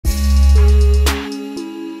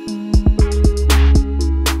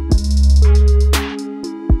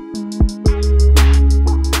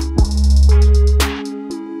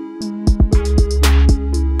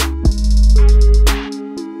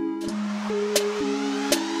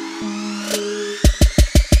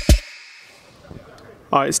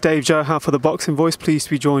Hi, it's Dave Johan for the Boxing Voice. Pleased to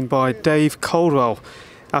be joined by Dave Coldwell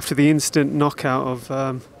after the instant knockout of,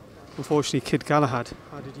 unfortunately, Kid Galahad.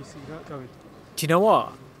 How did you see that going? Do you know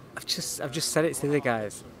what? I've just said it to the other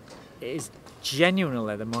guys. It is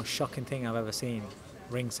genuinely the most shocking thing I've ever seen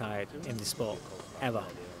ringside in the sport, ever.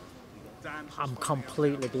 I'm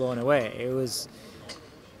completely blown away. It was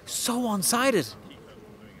so one-sided.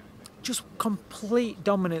 Just complete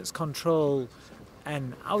dominance, control,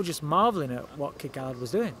 and I was just marvelling at what Kid Galahad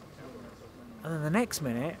was doing. And then the next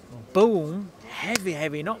minute, boom,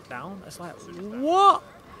 heavy knockdown. It's like, what?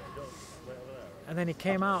 And then he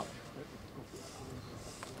came out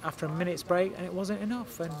after a minute's break and it wasn't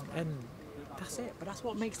enough, and that's it. But that's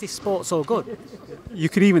what makes this sport so good. You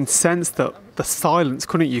could even sense the silence,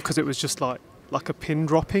 couldn't you? Because it was just like a pin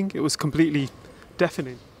dropping. It was completely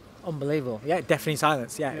deafening. Unbelievable. Yeah, deafening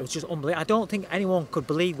silence. Yeah, it was just unbelievable. I don't think anyone could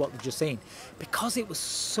believe what they've just seen because it was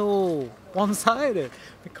so one-sided.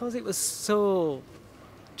 Because it was so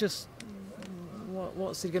just,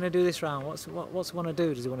 what's he going to do this round? What's he want to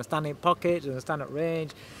do? Does he want to stand in pocket? Does he want to stand at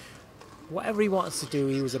range? Whatever he wants to do,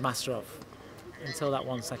 he was a master of until that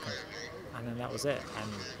 1 second. And then that was it.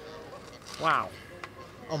 And wow,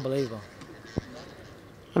 unbelievable.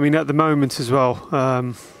 I mean, at the moment as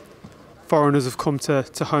well, foreigners have come to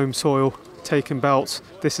home soil, taken belts.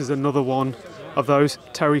 This is another one of those.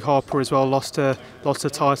 Terri Harper as well lost her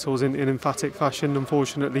titles in emphatic fashion,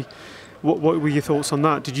 unfortunately. What were your thoughts on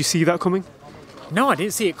that? Did you see that coming? No, I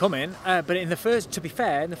didn't see it coming. But to be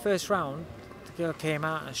fair, in the first round, the girl came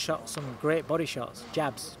out and shot some great body shots,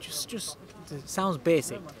 jabs. Just it sounds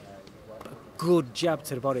basic, but a good jab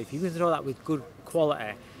to the body. If you can throw that with good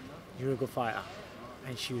quality, you're a good fighter.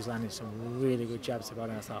 And she was landing some really good jabs to the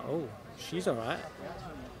body. And I thought, oh, she's all right.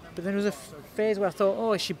 But then there was a phase where I thought,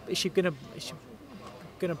 oh, is she gonna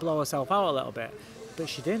blow herself out a little bit? But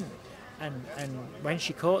she didn't. And when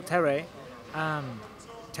she caught Terri,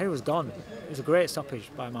 Terri was gone. It was a great stoppage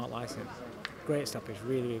by Mark Lyson. Great stoppage,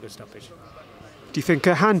 really good stoppage. Do you think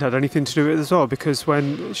her hand had anything to do with it as well? Because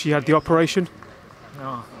when she had the operation?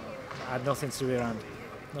 No, it had nothing to do with her hand.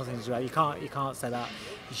 Nothing to do with it. You can't say that.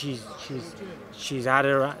 She's had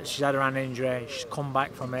her hand injury. She's come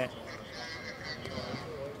back from it.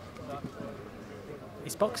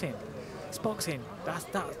 It's boxing. It's boxing.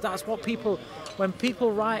 That's what people. When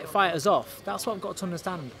people write fighters off, that's what I've got to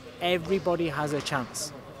understand. Everybody has a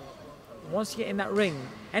chance. Once you get in that ring,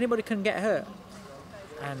 anybody can get hurt,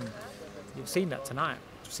 and you've seen that tonight.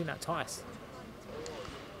 You've seen that twice.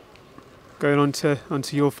 Going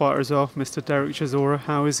onto your fighter as well, Mr. Derek Chisora.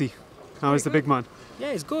 How is he? How is the big man?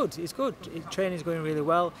 Yeah, he's good. He's good. His training's going really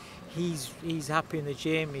well. He's happy in the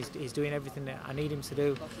gym. He's doing everything that I need him to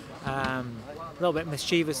do. A little bit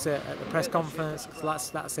mischievous at the press conference, because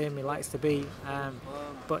that's him. He likes to be.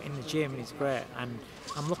 But in the gym, he's great. And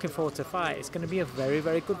I'm looking forward to the fight. It's going to be a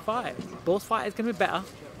very good fight. Both fighters are going to be better.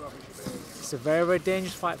 It's a very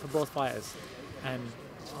dangerous fight for both fighters. And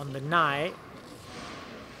on the night,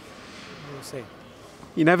 we'll see.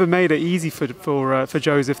 You never made it easy for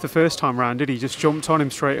Joseph the first time round, did he? Just jumped on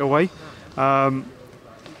him straight away. And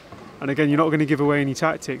again, you're not going to give away any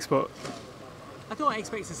tactics, but I don't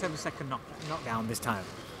expect a 7-second knockdown this time.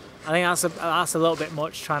 I think that's a little bit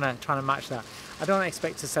much trying to match that. I don't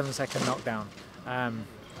expect a 7-second knockdown.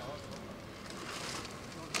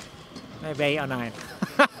 Maybe 8 or 9.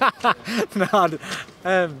 No,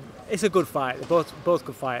 it's a good fight. They're both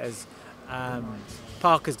good fighters.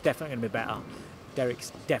 Parker's definitely going to be better.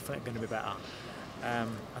 Derek's definitely going to be better.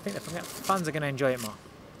 I think the fans are going to enjoy it more.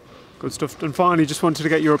 Good stuff. And finally, just wanted to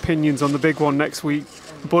get your opinions on the big one next week.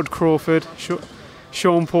 Bud Crawford,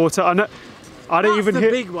 Sean Porter. I don't even hear.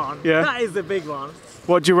 That's the big one. Yeah. That is the big one.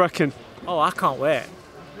 What do you reckon? Oh, I can't wait.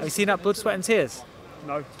 Have you seen that Blood, Sweat and Tears?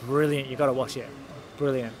 No. Brilliant. You got to watch it.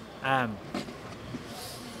 Brilliant.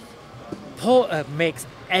 Porter makes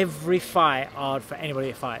every fight hard for anybody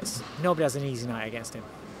that fights. Nobody has an easy night against him.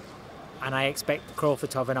 And I expect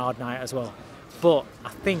Crawford to have an hard night as well. But I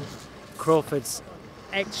think Crawford's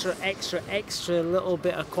extra little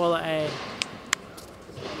bit of quality,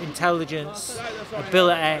 intelligence,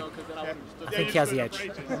 ability, I think he has the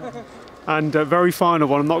edge. And very final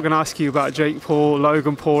one, I'm not going to ask you about Jake Paul,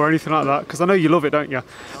 Logan Paul or anything like that, because I know you love it, don't you?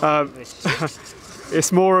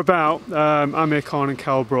 It's more about Amir Khan and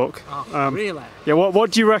Kell Brook. Oh, really? Yeah,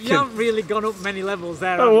 what do you reckon? You haven't really gone up many levels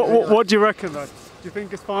there. What do you reckon though? Do you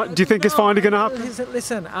think it's finally going to happen?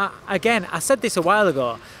 Listen, again, I said this a while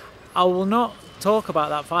ago. I will not talk about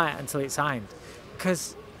that fight until it's signed,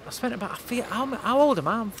 because I've spent about. How old am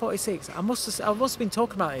I? I'm 46. I must have been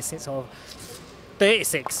talking about this since I was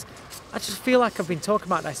 36. I just feel like I've been talking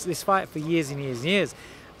about this fight for years and years and years.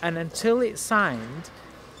 And until it's signed,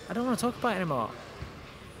 I don't want to talk about it anymore.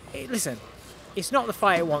 Listen, it's not the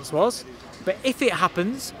fight it once was, but if it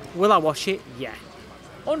happens, will I watch it? Yeah.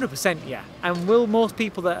 100% yeah. And will most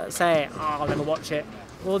people that say, oh, I'll never watch it,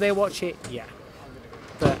 will they watch it? Yeah.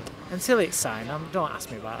 But until it's signed, don't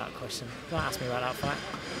ask me about that question. Don't ask me about that fight.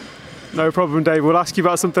 No problem, Dave. We'll ask you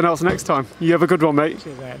about something else next time. You have a good one, mate.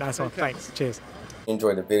 Cheers, mate. Nice one. Thanks. Cheers.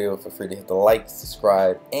 Enjoyed the video, feel free to hit the like,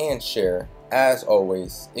 subscribe, and share. As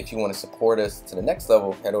always, if you want to support us to the next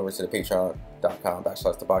level, head over to the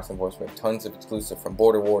patreon.com/ThaBoxingVoice. We have tons of exclusive from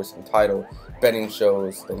Border Wars, entitled betting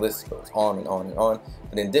shows. The list goes on and on and on.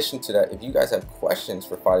 But in addition to that, if you guys have questions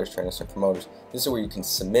for fighters, trainers, and promoters, this is where you can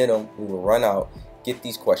submit them. We will run out, get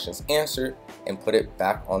these questions answered, and put it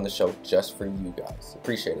back on the show just for you guys.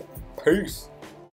 Appreciate it. Peace.